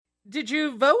Did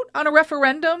you vote on a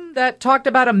referendum that talked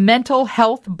about a mental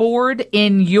health board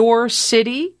in your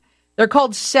city? They're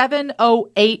called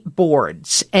 708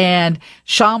 boards. And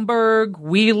Schaumburg,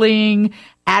 Wheeling,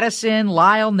 Addison,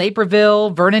 Lisle,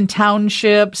 Naperville, Vernon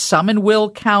Township, some in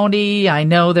Will County. I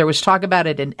know there was talk about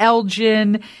it in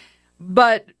Elgin.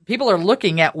 But people are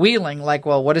looking at Wheeling like,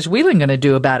 well, what is Wheeling going to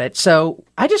do about it? So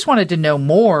I just wanted to know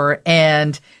more.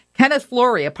 And Kenneth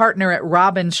Flory, a partner at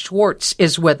Robbins Schwartz,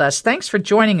 is with us. Thanks for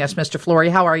joining us, Mr. Flory.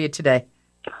 How are you today?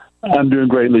 I'm doing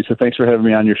great, Lisa. Thanks for having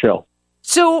me on your show.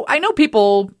 So I know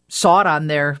people saw it on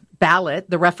their ballot,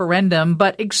 the referendum,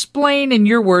 but explain in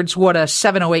your words what a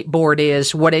 708 board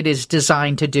is, what it is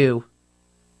designed to do.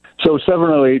 So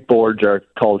 708 boards are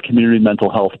called community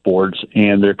mental health boards,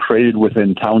 and they're created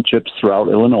within townships throughout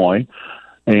Illinois.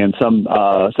 And some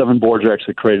 7 boards are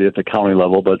actually created at the county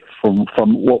level, but from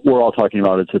what we're all talking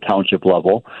about, it's the township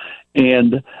level.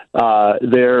 And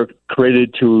they're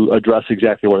created to address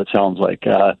exactly what it sounds like.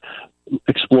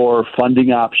 Explore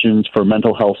funding options for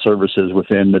mental health services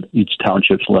within each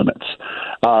township's limits.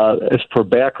 As for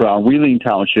background, Wheeling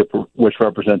Township, which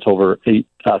represents over 8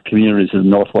 communities in the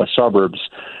northwest suburbs,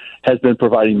 has been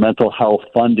providing mental health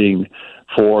funding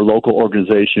for local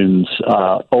organizations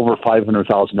over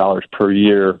 $500,000 per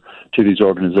year to these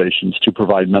organizations to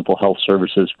provide mental health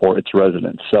services for its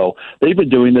residents. So they've been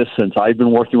doing this since I've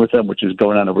been working with them, which is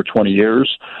going on over 20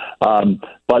 years.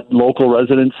 But local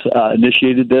residents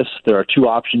initiated this. There are 2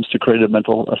 options to create a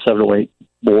 708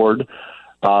 board.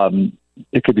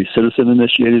 It could be citizen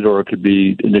initiated, or it could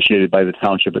be initiated by the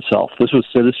township itself. This was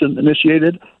citizen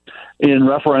initiated. And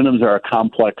referendums are a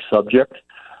complex subject.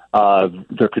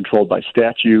 They're controlled by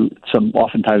statute.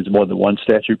 Oftentimes more than one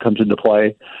statute comes into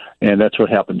play, and that's what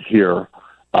happened here.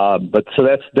 But so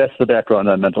that's the background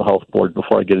on mental health board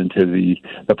before I get into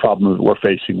the problem that we're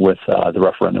facing with the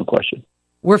referendum question.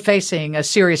 We're facing a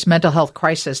serious mental health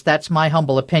crisis. That's my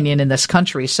humble opinion in this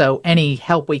country. So any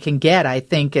help we can get, I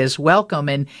think, is welcome.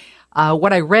 And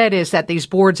what I read is that these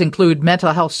boards include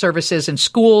mental health services in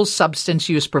schools, substance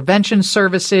use prevention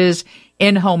services,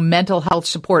 in-home mental health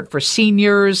support for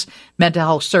seniors, mental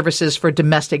health services for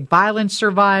domestic violence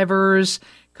survivors,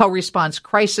 co-response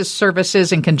crisis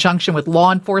services in conjunction with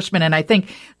law enforcement. And I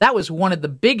think that was one of the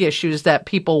big issues that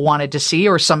people wanted to see,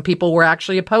 or some people were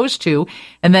actually opposed to.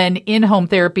 And then in-home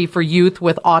therapy for youth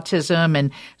with autism,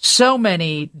 and so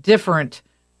many different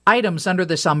items under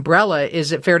this umbrella.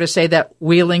 Is it fair to say that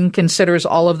Wheeling considers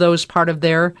all of those part of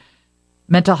their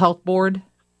mental health board?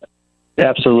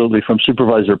 Absolutely. From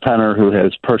Supervisor Penner, who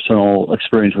has personal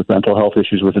experience with mental health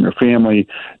issues within her family,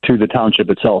 to the township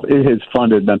itself, it has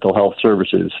funded mental health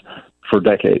services for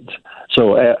decades.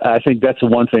 So I think that's the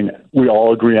one thing we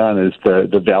all agree on, is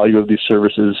the value of these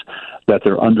services, that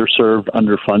they're underserved,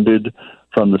 underfunded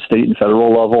from the state and federal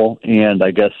level, and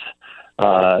I guess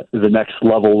the next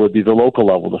level would be the local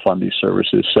level to fund these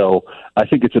services. So I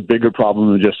think it's a bigger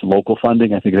problem than just local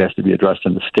funding. I think it has to be addressed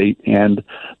on the state and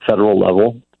federal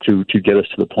level to get us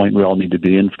to the point we all need to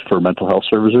be in for mental health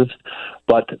services.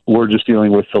 But we're just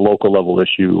dealing with the local level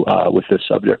issue with this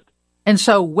subject. And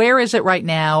so where is it right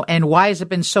now, and why has it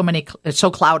been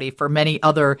so cloudy for many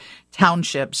other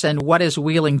townships, and what is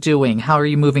Wheeling doing? How are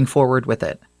you moving forward with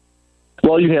it?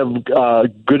 Well, you have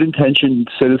good-intentioned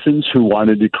citizens who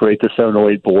wanted to create the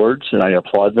 708 boards, and I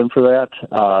applaud them for that.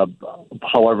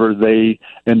 However, they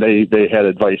had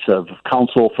advice of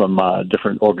counsel from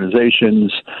different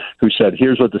organizations who said,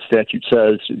 here's what the statute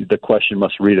says. The question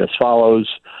must read as follows.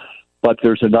 But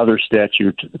there's another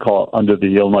statute called under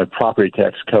the Illinois Property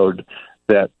Tax Code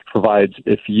that provides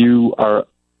if you are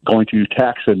going to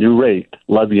tax a new rate,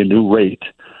 levy a new rate,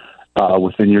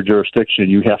 within your jurisdiction,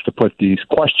 you have to put these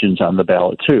questions on the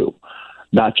ballot too.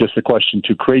 Not just the question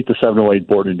to create the 708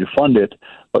 board and to fund it,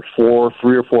 but 3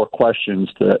 or 4 questions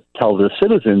to tell the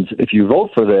citizens, if you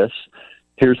vote for this,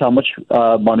 here's how much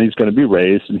money is going to be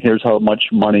raised, and here's how much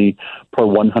money per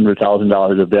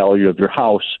 $100,000 of value of your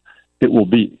house it will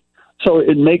be. So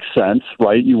it makes sense,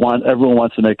 right? Everyone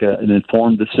wants to make an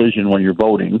informed decision when you're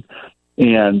voting.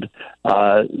 And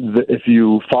if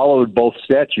you followed both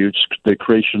statutes, the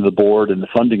creation of the board and the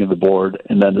funding of the board,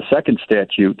 and then the second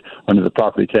statute under the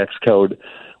property tax code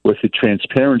with the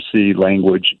transparency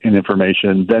language and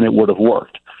information, then it would have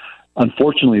worked.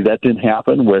 Unfortunately, that didn't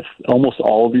happen with almost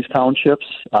all of these townships,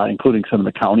 including some of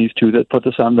the counties, too, that put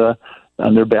this on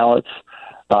their ballots.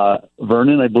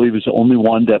 Vernon, I believe, is the only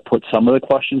one that put some of the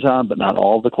questions on, but not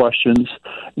all of the questions.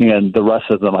 And the rest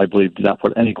of them, I believe, did not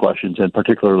put any questions, and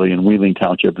particularly in Wheeling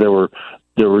Township, there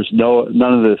was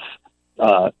none of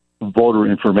this voter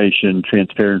information,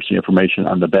 transparency information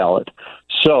on the ballot.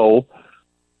 So,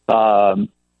 back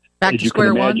as to you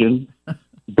square can imagine, one.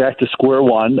 back to square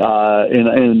one,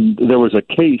 and there was a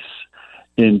case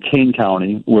in Kane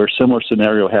County where a similar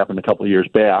scenario happened a couple of years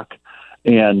back,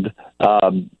 and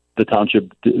the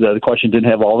township, the question didn't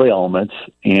have all the elements,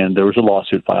 and there was a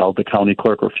lawsuit filed. The county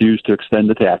clerk refused to extend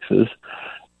the taxes,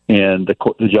 and the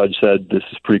judge said, this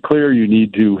is pretty clear, you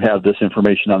need to have this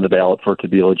information on the ballot for it to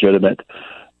be a legitimate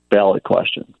ballot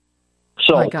question.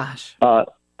 So, my gosh.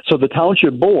 So the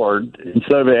township board,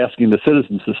 instead of asking the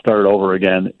citizens to start over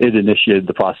again, it initiated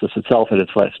the process itself at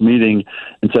its last meeting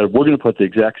and said, we're going to put the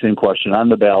exact same question on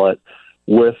the ballot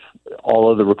with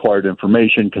all of the required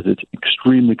information because it's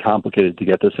extremely complicated to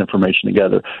get this information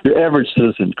together. Your average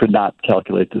citizen could not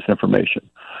calculate this information.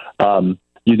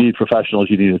 You need professionals,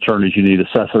 you need attorneys, you need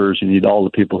assessors, you need all the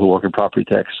people who work in property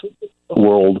tax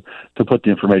world to put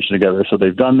the information together. So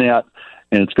they've done that,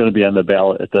 and it's going to be on the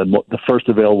ballot at the first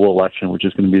available election, which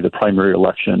is going to be the primary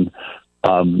election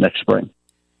next spring.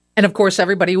 And, of course,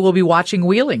 everybody will be watching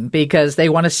Wheeling because they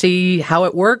want to see how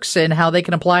it works and how they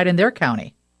can apply it in their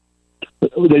county.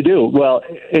 They do. Well,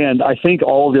 and I think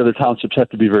all of the other townships have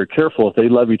to be very careful. If they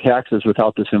levy taxes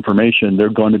without this information, they're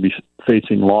going to be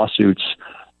facing lawsuits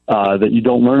that you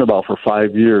don't learn about for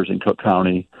 5 years in Cook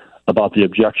County about the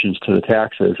objections to the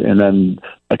taxes. And then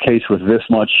a case with this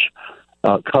much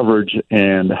coverage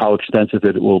and how extensive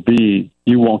it will be,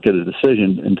 you won't get a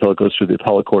decision until it goes through the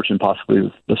appellate courts and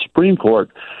possibly the Supreme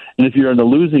Court. And if you're in the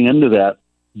losing end of that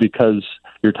because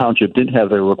your township didn't have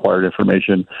the required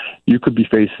information, you could be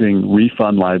facing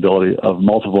refund liability of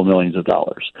multiple millions of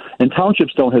dollars. And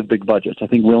townships don't have big budgets. I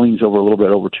think Wheeling's over a little bit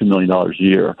over $2 million a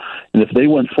year. And if they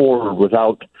went forward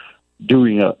without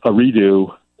doing a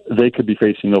redo, they could be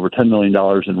facing over $10 million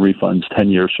in refunds 10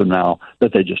 years from now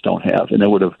that they just don't have. And it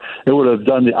would have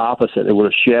done the opposite. It would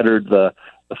have shattered the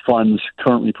funds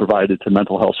currently provided to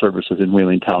mental health services in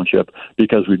Wheeling Township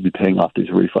because we'd be paying off these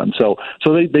refunds. So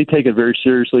they take it very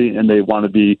seriously, and they want to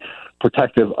be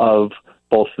protective of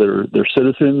both their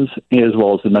citizens as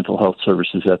well as the mental health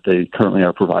services that they currently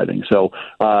are providing. So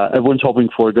everyone's hoping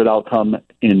for a good outcome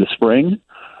in the spring.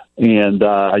 And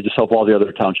I just hope all the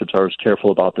other townships are as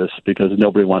careful about this because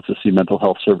nobody wants to see mental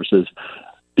health services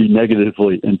be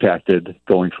negatively impacted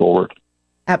going forward.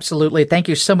 Absolutely. Thank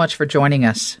you so much for joining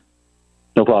us.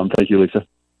 No problem. Thank you, Lisa.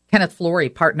 Kenneth Flory,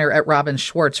 partner at Robbins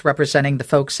Schwartz, representing the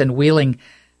folks in Wheeling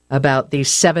about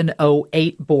these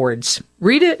 708 boards.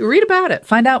 Read about it.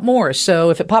 Find out more. So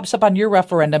if it pops up on your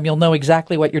referendum, you'll know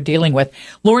exactly what you're dealing with.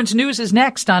 Lauren's News is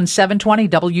next on 720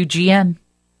 WGN.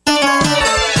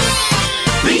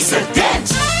 Lisa Dent,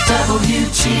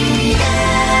 WGN.